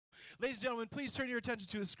Ladies and gentlemen, please turn your attention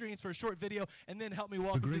to the screens for a short video and then help me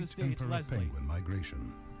welcome to the great stage emperor Leslie. penguin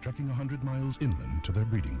migration, trekking 100 miles inland to their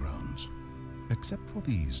breeding grounds. Except for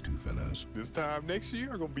these two fellas. This time next year,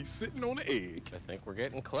 I'm gonna be sitting on the egg. I think we're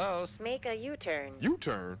getting close. Make a U-turn.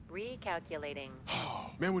 U-turn? Recalculating.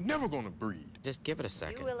 Man, we're never gonna breed. Just give it a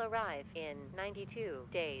second. You will arrive in 92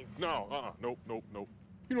 days. No, nope.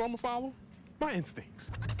 You know I'm gonna follow? My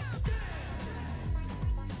instincts.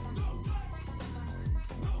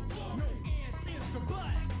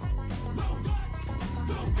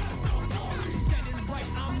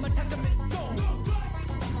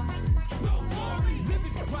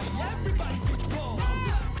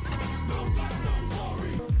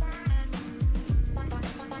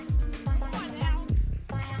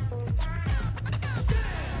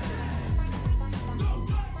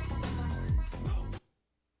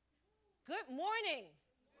 Good morning.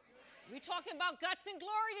 We're talking about guts and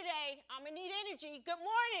glory today. I'm gonna need energy. Good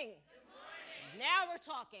morning. Good morning. Now we're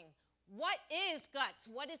talking. What is guts?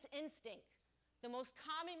 What is instinct? The most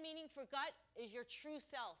common meaning for gut is your true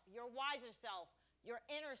self, your wiser self, your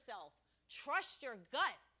inner self. Trust your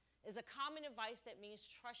gut is a common advice that means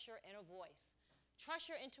trust your inner voice. Trust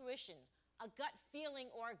your intuition. A gut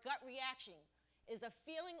feeling or a gut reaction is a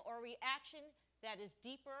feeling or reaction that is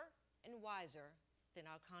deeper and wiser than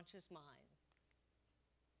our conscious mind.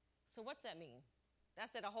 So what's that mean? That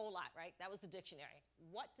said a whole lot, right? That was the dictionary.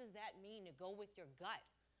 What does that mean to go with your gut?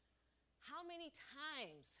 How many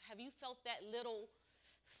times have you felt that little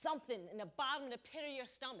something in the bottom of the pit of your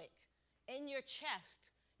stomach, in your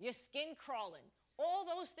chest, your skin crawling, all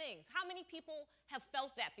those things? How many people have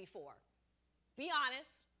felt that before? Be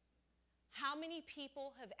honest. How many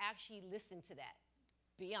people have actually listened to that?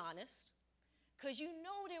 Be honest. Because you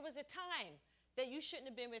know there was a time that you shouldn't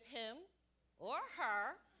have been with him or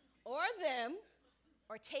her or them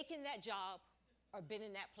or taken that job or been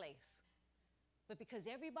in that place. But because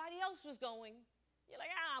everybody else was going, you're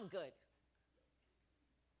like, I'm good.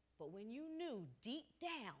 But when you knew deep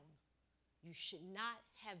down you should not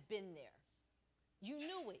have been there, you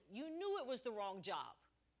knew it. You knew it was the wrong job.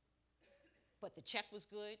 But the check was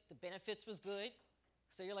good, the benefits was good,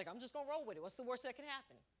 so you're like, I'm just gonna roll with it. What's the worst that can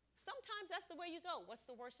happen? Sometimes that's the way you go. What's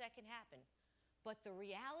the worst that can happen? But the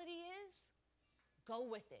reality is, go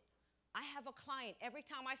with it. I have a client, every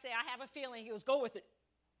time I say I have a feeling, he goes, go with it,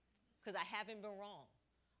 because I haven't been wrong.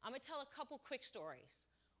 I'm gonna tell a couple quick stories.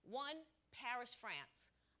 One, Paris, France.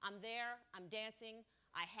 I'm there, I'm dancing,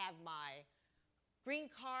 I have my green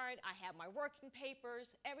card, I have my working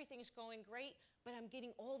papers, everything's going great, but I'm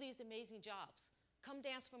getting all these amazing jobs. Come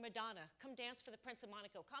dance for Madonna, come dance for the Prince of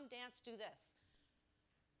Monaco, come dance, do this.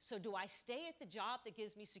 So do I stay at the job that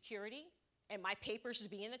gives me security and my papers to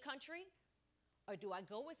be in the country? Or do I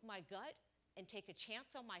go with my gut and take a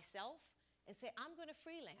chance on myself and say, I'm gonna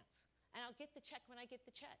freelance and I'll get the check when I get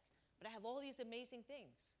the check, but I have all these amazing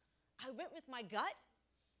things. I went with my gut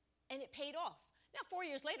and it paid off. Now, 4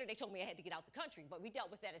 years later, they told me I had to get out the country, but we dealt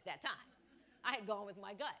with that at that time. I had gone with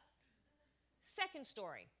my gut. Second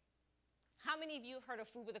story. How many of you have heard of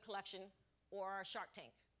Food with a Collection or Shark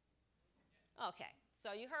Tank? Okay,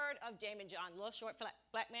 so you heard of Damon John, little short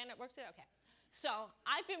black man that works there? Okay. So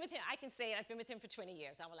I've been with him, I can say it, I've been with him for 20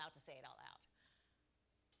 years. I'm allowed to say it out loud.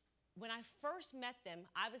 When I first met them,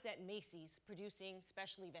 I was at Macy's producing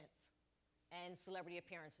special events and celebrity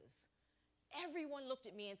appearances. Everyone looked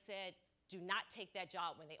at me and said, do not take that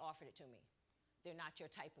job when they offered it to me. They're not your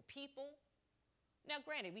type of people. Now,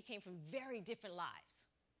 granted, we came from very different lives.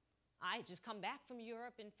 I had just come back from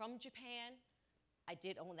Europe and from Japan. I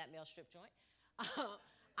did own that male strip joint.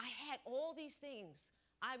 I had all these things.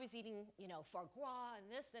 I was eating, foie gras and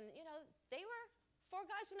this, and, they were four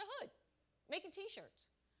guys from the hood making T-shirts.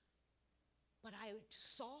 But I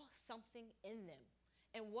saw something in them.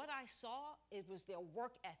 And what I saw, it was their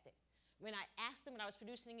work ethic. When I asked them, when I was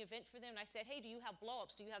producing an event for them, and I said, hey, do you have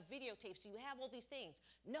blow-ups? Do you have videotapes? Do you have all these things?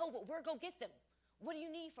 No, but we're going to get them. What do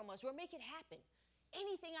you need from us? We'll make it happen.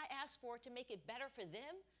 Anything I asked for to make it better for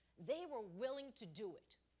them, they were willing to do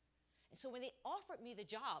it. And so when they offered me the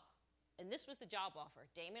job, and this was the job offer,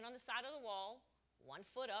 Damon on the side of the wall, 1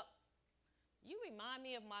 foot up. You remind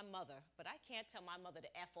me of my mother, but I can't tell my mother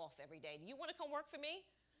to F off every day. Do you want to come work for me?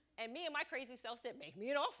 And me and my crazy self said, make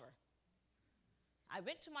me an offer. I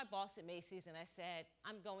went to my boss at Macy's and I said,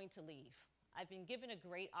 I'm going to leave. I've been given a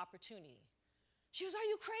great opportunity. She goes, are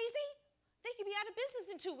you crazy? They could be out of business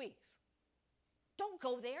in 2 weeks. Don't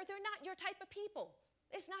go there. They're not your type of people.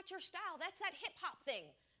 It's not your style. That's that hip hop thing.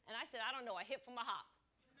 And I said, I don't know, a hip from a hop.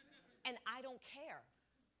 And I don't care.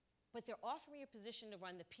 But they're offering me a position to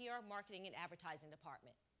run the PR, marketing, and advertising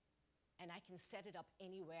department. And I can set it up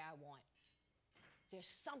anywhere I want. there's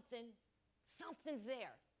something's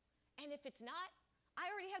there. And if it's not, I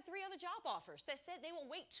already have 3 other job offers that said they will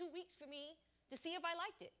wait 2 weeks for me to see if I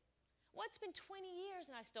liked it. Well, it's been 20 years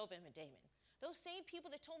and I still been with Damon. Those same people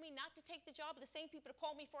that told me not to take the job are the same people that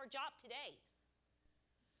called me for a job today.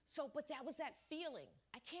 So, but that was that feeling.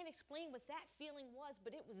 I can't explain what that feeling was,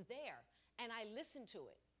 but it was there, and I listened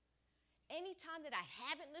to it. Anytime that I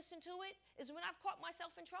haven't listened to it is when I've caught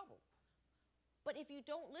myself in trouble. But if you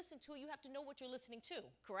don't listen to it, you have to know what you're listening to,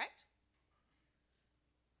 correct?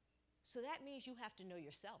 So that means you have to know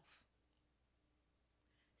yourself.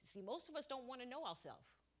 See, most of us don't want to know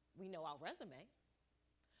ourselves. We know our resume.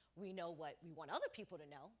 We know what we want other people to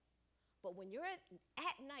know. But when you're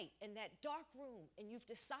at night in that dark room and you've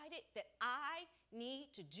decided that I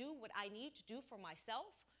need to do what I need to do for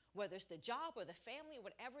myself, whether it's the job or the family or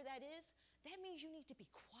whatever that is, that means you need to be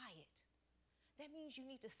quiet. That means you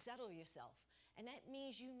need to settle yourself. And that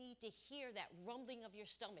means you need to hear that rumbling of your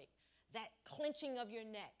stomach, that clenching of your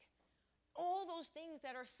neck, all those things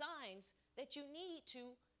that are signs that you need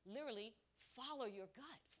to literally follow your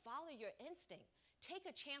gut, follow your instinct, take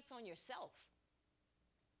a chance on yourself.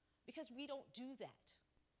 Because we don't do that.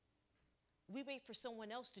 We wait for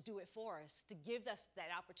someone else to do it for us, to give us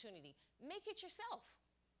that opportunity. Make it yourself.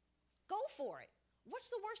 Go for it. What's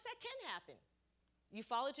the worst that can happen? You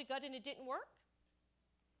followed your gut and it didn't work?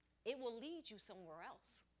 It will lead you somewhere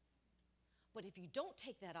else. But if you don't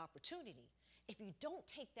take that opportunity, if you don't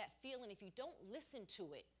take that feeling, if you don't listen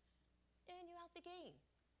to it, then you're out the game.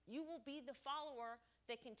 You will be the follower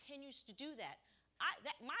that continues to do that.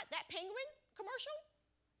 That penguin commercial?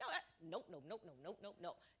 Nope.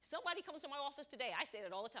 Somebody comes to my office today, I say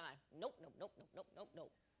that all the time. Nope.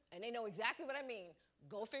 And they know exactly what I mean.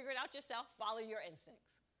 Go figure it out yourself, follow your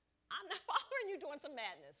instincts. I'm not following you doing some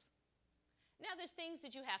madness. Now, there's things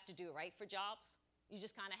that you have to do, right, for jobs. You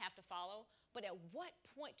just kind of have to follow. But at what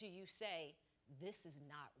point do you say, this is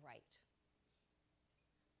not right?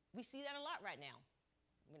 We see that a lot right now.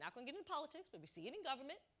 We're not going to get into politics, but we see it in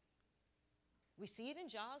government. We see it in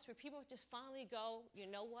jobs where people just finally go, you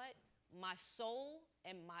know what? My soul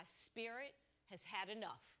and my spirit has had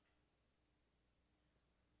enough.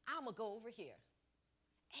 I'm going to go over here.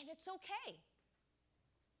 And it's okay.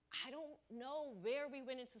 I don't know where we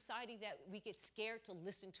went in society that we get scared to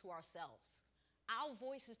listen to ourselves. Our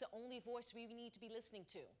voice is the only voice we need to be listening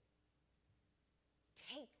to.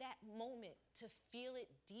 Take that moment to feel it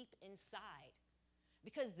deep inside.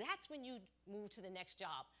 Because that's when you move to the next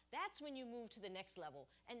job. That's when you move to the next level.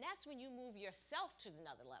 And that's when you move yourself to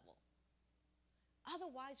another level.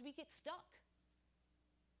 Otherwise, we get stuck.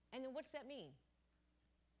 And then what's that mean?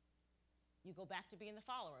 You go back to being the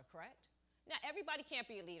follower, correct? Now, everybody can't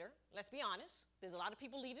be a leader. Let's be honest. There's a lot of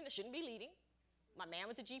people leading that shouldn't be leading. My man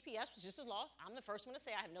with the GPS was just as lost. I'm the first one to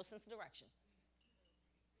say I have no sense of direction.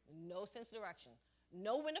 No sense of direction.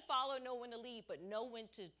 Know when to follow, know when to lead, but know when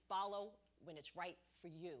to follow when it's right for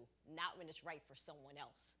you, not when it's right for someone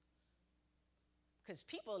else. Because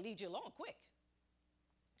people lead you along quick.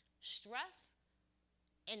 Stress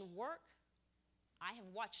and work, I have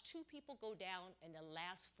watched 2 people go down in the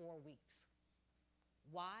last 4 weeks.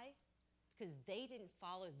 Why? Because they didn't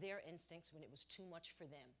follow their instincts when it was too much for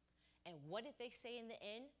them. And what did they say in the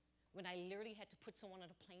end? When I literally had to put someone on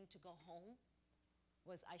a plane to go home,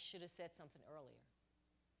 was I should have said something earlier.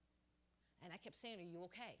 And I kept saying, are you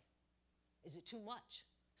okay? Is it too much?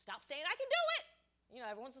 Stop saying I can do it. You know,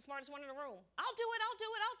 everyone's the smartest one in the room. I'll do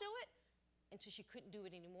it. Until she couldn't do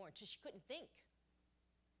it anymore, until she couldn't think,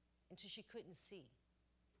 until she couldn't see.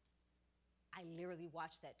 I literally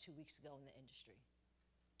watched that 2 weeks ago in the industry.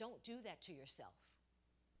 Don't do that to yourself.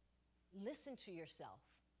 Listen to yourself.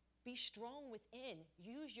 Be strong within.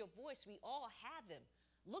 Use your voice. We all have them.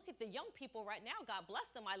 Look at the young people right now. God bless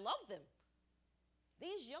them. I love them.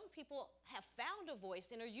 These young people have found a voice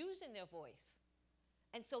and are using their voice.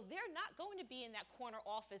 And so they're not going to be in that corner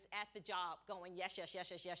office at the job going, yes.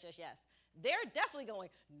 They're definitely going,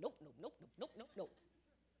 nope.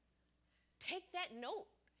 Take that note.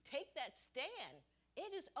 Take that stand.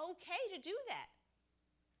 It is okay to do that.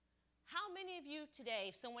 How many of you today,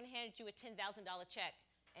 if someone handed you a $10,000 check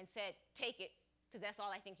and said, take it, because that's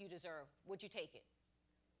all I think you deserve, would you take it?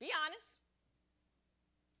 Be honest.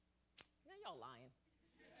 No, y'all lying.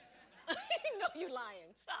 No, you're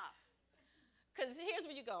lying. Stop. Because here's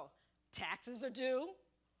where you go. Taxes are due.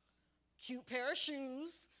 Cute pair of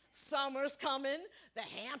shoes. Summer's coming. The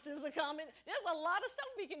Hamptons are coming. There's a lot of stuff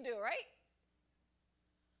we can do, right?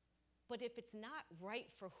 But if it's not right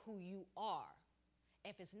for who you are,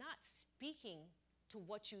 if it's not speaking to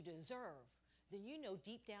what you deserve, then you know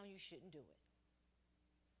deep down you shouldn't do it.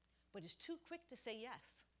 But it's too quick to say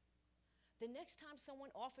yes. The next time someone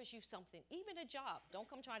offers you something, even a job, don't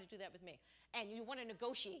come trying to do that with me, and you want to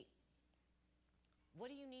negotiate, what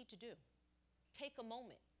do you need to do? Take a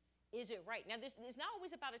moment. Is it right? Now, this is not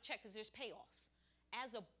always about a check because there's payoffs.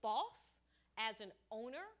 As a boss, as an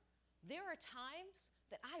owner, there are times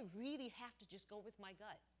that I really have to just go with my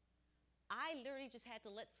gut. I literally just had to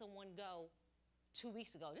let someone go 2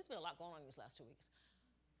 weeks ago. There's been a lot going on these last 2 weeks.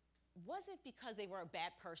 Wasn't because they were a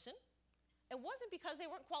bad person. It wasn't because they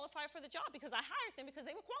weren't qualified for the job, because I hired them because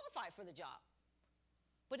they were qualified for the job.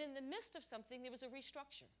 But in the midst of something, there was a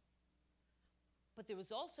restructure. But there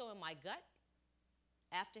was also in my gut,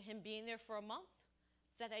 after him being there for a month,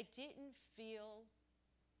 that I didn't feel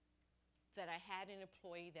that I had an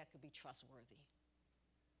employee that could be trustworthy.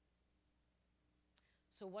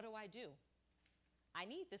 So what do? I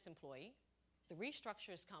need this employee. The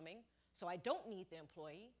restructure is coming, so I don't need the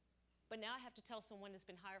employee. But now I have to tell someone that's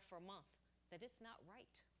been hired for a month that it's not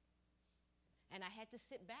right. And I had to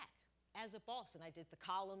sit back as a boss, and I did the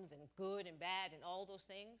columns and good and bad and all those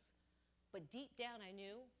things. But deep down, I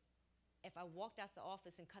knew if I walked out the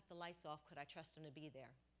office and cut the lights off, could I trust them to be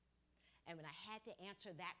there? And when I had to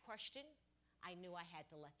answer that question, I knew I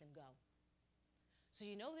had to let them go. So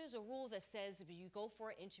you know there's a rule that says if you go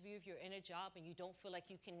for an interview, if you're in a job and you don't feel like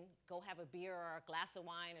you can go have a beer or a glass of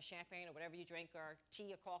wine or champagne or whatever you drink or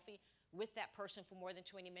tea or coffee with that person for more than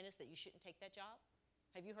 20 minutes, that you shouldn't take that job?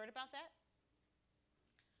 Have you heard about that?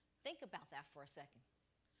 Think about that for a second.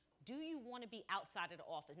 Do you want to be outside of the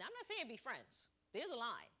office? Now, I'm not saying be friends. There's a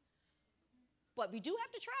line. But we do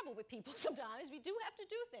have to travel with people sometimes. We do have to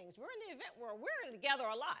do things. We're in the event world. We're together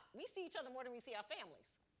a lot. We see each other more than we see our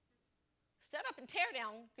families. Set up and tear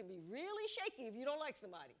down can be really shaky if you don't like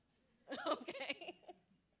somebody. Okay?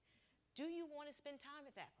 Do you want to spend time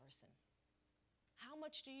with that person? How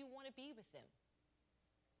much do you want to be with them?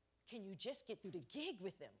 Can you just get through the gig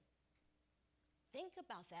with them? Think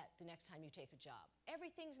about that the next time you take a job.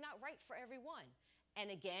 Everything's not right for everyone.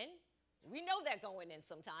 And again, we know that going in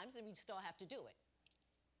sometimes, and we still have to do it.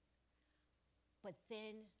 But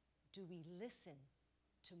then, do we listen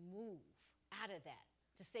to move out of that,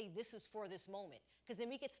 to say this is for this moment? Because then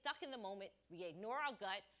we get stuck in the moment, we ignore our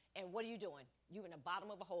gut, and what are you doing? You're in the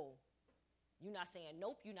bottom of a hole. You're not saying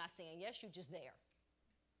nope, you're not saying yes, you're just there.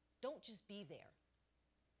 Don't just be there.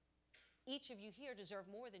 Each of you here deserve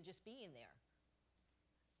more than just being there.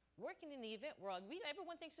 Working in the event world,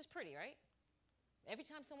 everyone thinks it's pretty, right? Every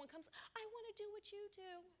time someone comes, I want to do what you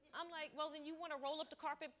do. I'm like, well, then you want to roll up the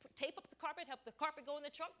carpet, tape up the carpet, help the carpet go in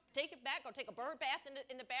the trunk, take it back, or take a bird bath in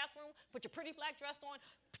the bathroom, put your pretty black dress on,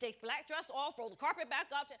 take black dress off, roll the carpet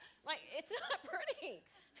back up. Like, it's not pretty.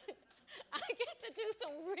 I get to do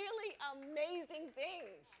some really amazing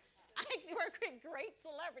things. I work with great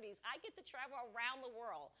celebrities. I get to travel around the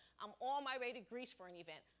world. I'm on my way to Greece for an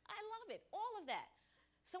event. I love it, all of that.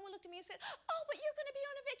 Someone looked at me and said, oh, but you're going to be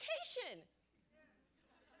on a vacation.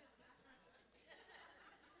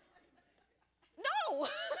 No,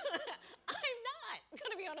 I'm not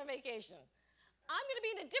going to be on a vacation. I'm going to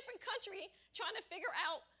be in a different country trying to figure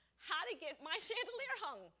out how to get my chandelier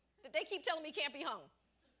hung that they keep telling me can't be hung.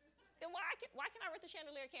 Then why can I rent the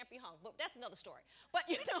chandelier can't be hung? But that's another story. But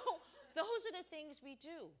you know, those are the things we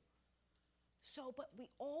do. So, but we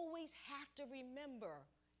always have to remember,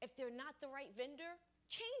 if they're not the right vendor,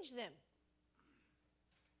 change them.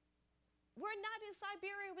 We're not in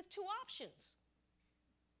Siberia with two options.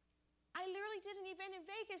 I literally did an event in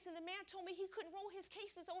Vegas, and the man told me he couldn't roll his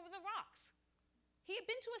cases over the rocks. He had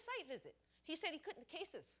been to a site visit. He said he couldn't,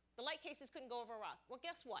 the light cases couldn't go over a rock. Well,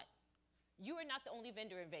 guess what? You are not the only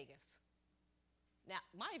vendor in Vegas. Now,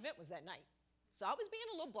 my event was that night, so I was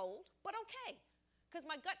being a little bold, but okay, because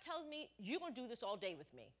my gut tells me you're going to do this all day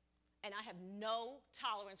with me, and I have no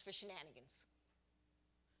tolerance for shenanigans.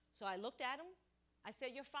 So I looked at him. I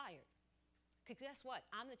said, you're fired, because guess what?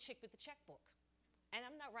 I'm the chick with the checkbook. And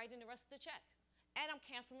I'm not writing the rest of the check. And I'm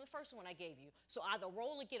canceling the first one I gave you. So either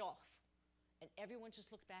roll or get off. And everyone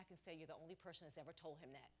just looked back and said, you're the only person that's ever told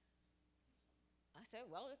him that. I said,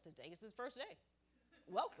 well, today is his first day.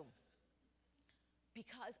 Welcome.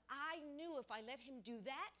 Because I knew if I let him do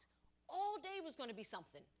that, all day was going to be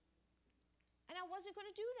something. And I wasn't going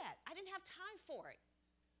to do that. I didn't have time for it.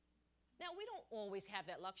 Now, we don't always have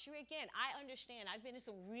that luxury. Again, I understand. I've been in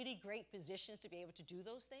some really great positions to be able to do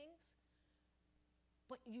those things.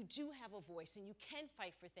 But you do have a voice, and you can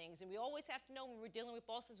fight for things. And we always have to know when we're dealing with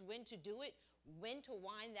bosses when to do it, when to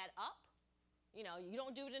wind that up. You know, you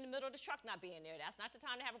don't do it in the middle of the truck not being there. That's not the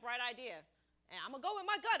time to have a bright idea. And I'm going to go with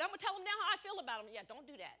my gut. I'm going to tell them now how I feel about them. Yeah, don't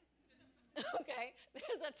do that. Okay?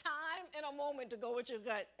 There's a time and a moment to go with your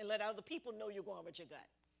gut and let other people know you're going with your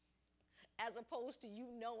gut. as opposed to you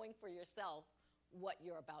knowing for yourself what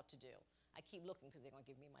you're about to do. I keep looking because they're going to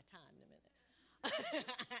give me my time in a minute.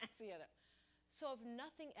 See you later. So if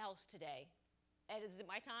nothing else today, Ed, is it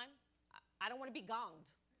my time? I don't want to be gonged.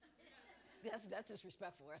 That's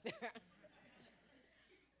disrespectful right there.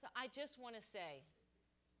 So I just want to say,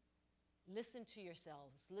 listen to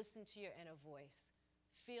yourselves. Listen to your inner voice.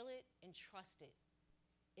 Feel it and trust it.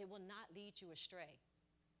 It will not lead you astray.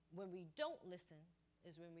 When we don't listen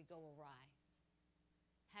is when we go awry.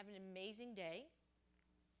 Have an amazing day.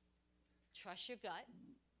 Trust your gut.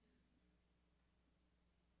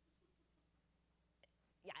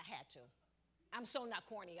 Yeah, I had to. I'm so not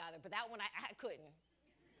corny either, but that one I couldn't.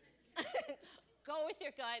 Go with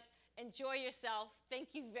your gut. Enjoy yourself.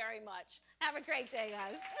 Thank you very much. Have a great day,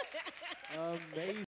 guys. Amazing.